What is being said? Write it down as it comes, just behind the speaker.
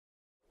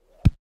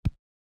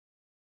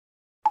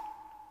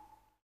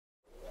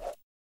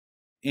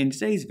In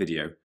today's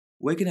video,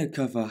 we're going to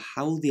cover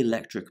how the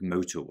electric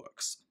motor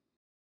works.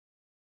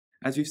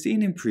 As we've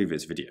seen in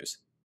previous videos,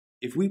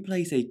 if we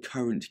place a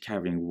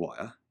current-carrying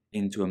wire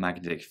into a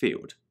magnetic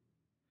field,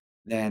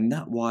 then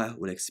that wire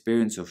will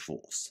experience a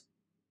force.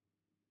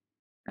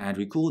 And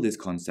we call this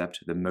concept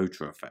the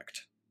motor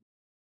effect.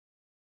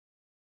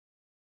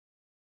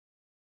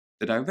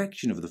 The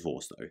direction of the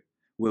force, though,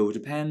 will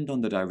depend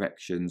on the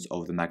directions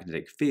of the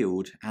magnetic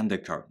field and the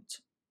current.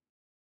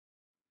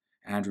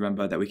 And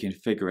remember that we can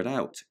figure it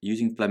out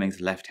using Fleming's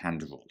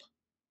left-hand rule.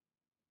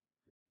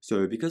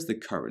 So because the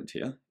current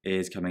here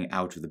is coming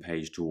out of the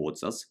page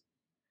towards us,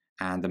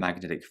 and the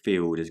magnetic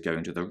field is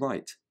going to the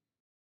right,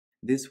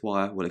 this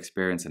wire will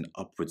experience an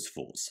upwards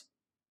force.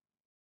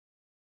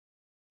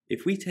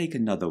 If we take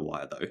another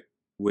wire though,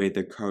 with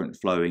the current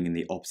flowing in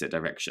the opposite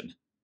direction,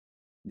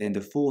 then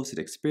the force it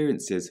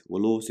experiences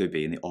will also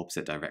be in the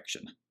opposite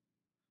direction,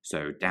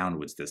 so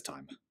downwards this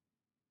time.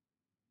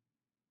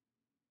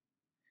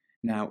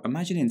 Now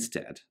imagine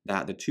instead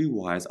that the two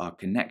wires are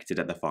connected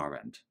at the far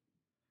end.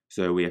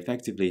 So we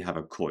effectively have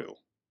a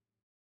coil,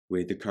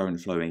 with the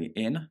current flowing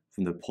in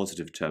from the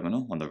positive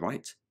terminal on the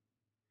right,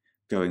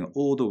 going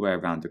all the way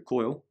around the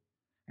coil,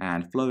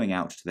 and flowing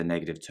out to the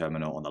negative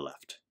terminal on the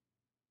left.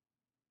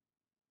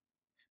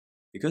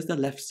 Because the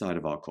left side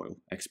of our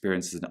coil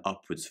experiences an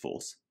upwards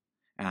force,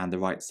 and the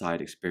right side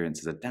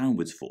experiences a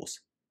downwards force,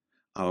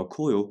 our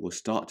coil will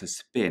start to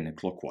spin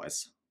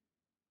clockwise.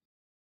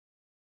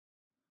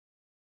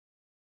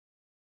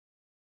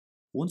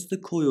 Once the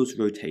coil's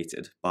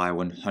rotated by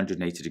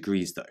 180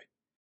 degrees though,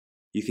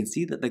 you can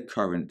see that the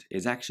current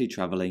is actually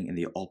travelling in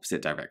the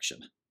opposite direction.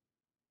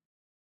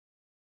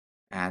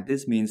 And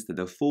this means that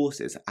the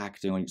forces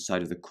acting on each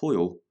side of the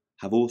coil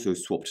have also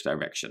swapped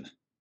direction.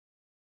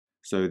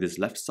 So this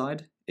left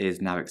side is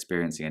now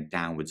experiencing a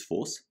downwards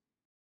force,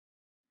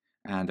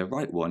 and the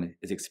right one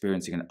is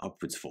experiencing an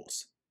upwards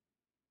force.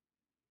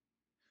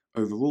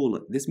 Overall,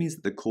 this means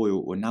that the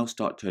coil will now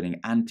start turning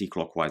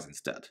anti-clockwise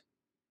instead,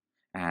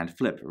 and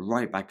flip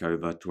right back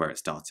over to where it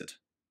started.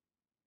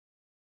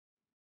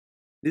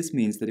 This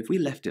means that if we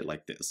left it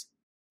like this,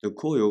 the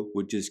coil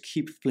would just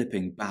keep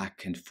flipping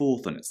back and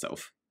forth on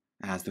itself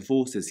as the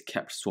forces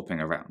kept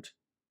swapping around.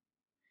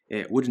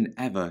 It wouldn't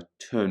ever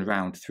turn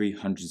around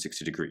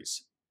 360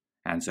 degrees,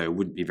 and so it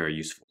wouldn't be very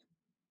useful.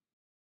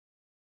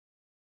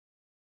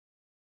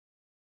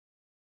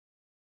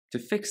 To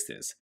fix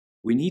this,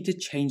 we need to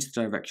change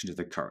the direction of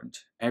the current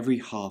every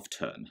half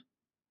turn,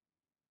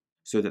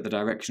 so that the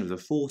direction of the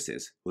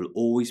forces will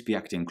always be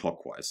acting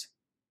clockwise,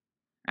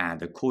 and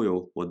the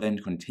coil will then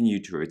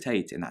continue to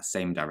rotate in that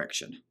same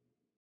direction.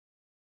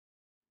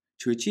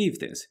 To achieve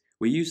this,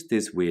 we use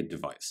this weird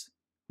device,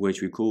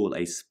 which we call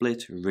a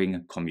split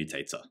ring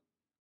commutator.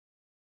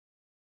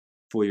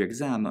 For your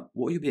exam,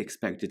 what you'll be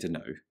expected to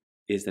know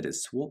is that it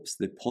swaps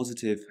the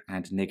positive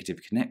and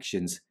negative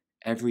connections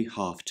every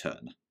half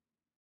turn,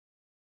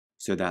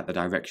 so that the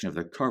direction of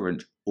the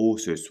current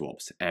also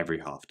swaps every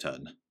half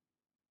turn.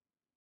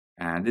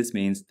 And this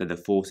means that the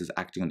forces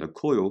acting on the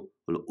coil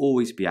will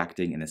always be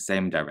acting in the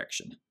same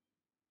direction,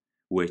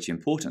 which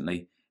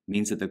importantly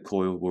means that the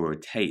coil will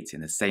rotate in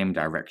the same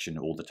direction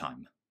all the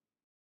time.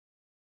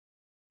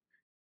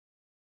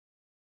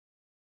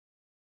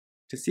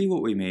 To see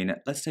what we mean,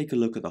 let's take a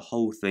look at the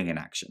whole thing in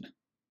action.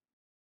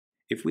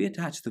 If we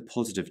attach the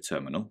positive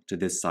terminal to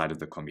this side of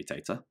the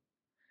commutator,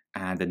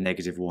 and the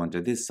negative one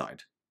to this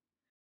side,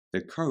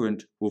 the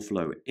current will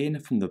flow in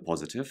from the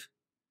positive,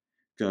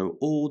 go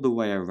all the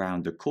way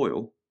around the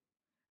coil,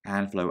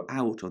 and flow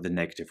out of the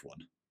negative one.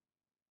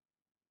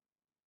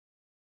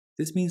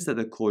 This means that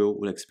the coil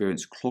will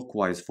experience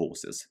clockwise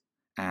forces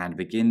and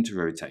begin to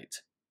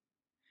rotate,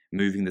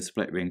 moving the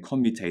split ring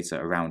commutator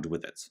around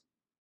with it.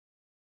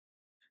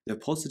 The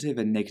positive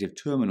and negative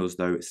terminals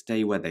though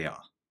stay where they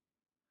are,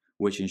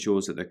 which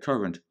ensures that the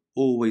current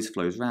always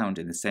flows round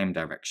in the same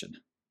direction.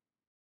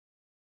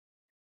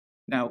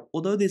 Now,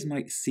 although this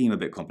might seem a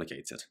bit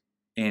complicated,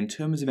 in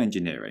terms of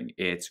engineering,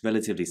 it's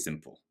relatively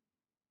simple.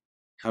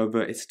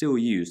 However, it's still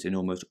used in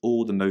almost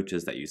all the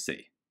motors that you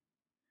see,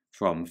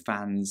 from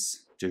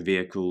fans to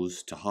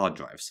vehicles to hard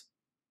drives.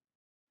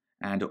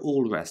 And it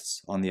all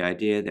rests on the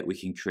idea that we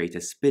can create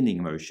a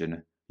spinning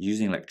motion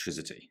using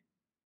electricity.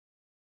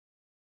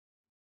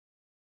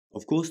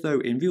 Of course though,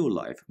 in real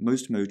life,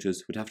 most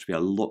motors would have to be a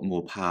lot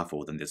more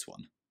powerful than this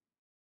one.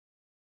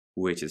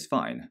 Which is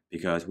fine,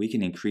 because we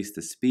can increase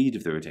the speed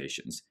of the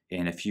rotations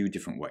in a few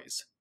different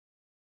ways.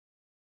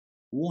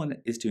 One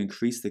is to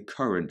increase the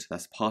current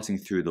that's passing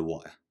through the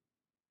wire.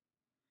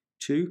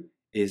 Two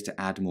is to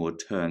add more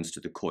turns to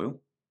the coil.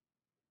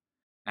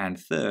 And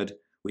third,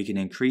 we can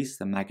increase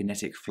the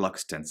magnetic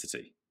flux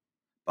density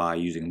by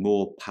using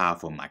more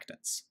powerful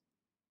magnets.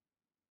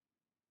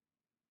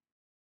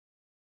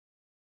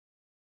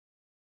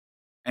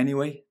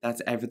 Anyway,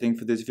 that's everything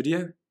for this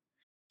video.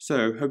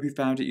 So, hope you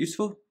found it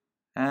useful,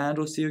 and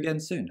we'll see you again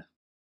soon.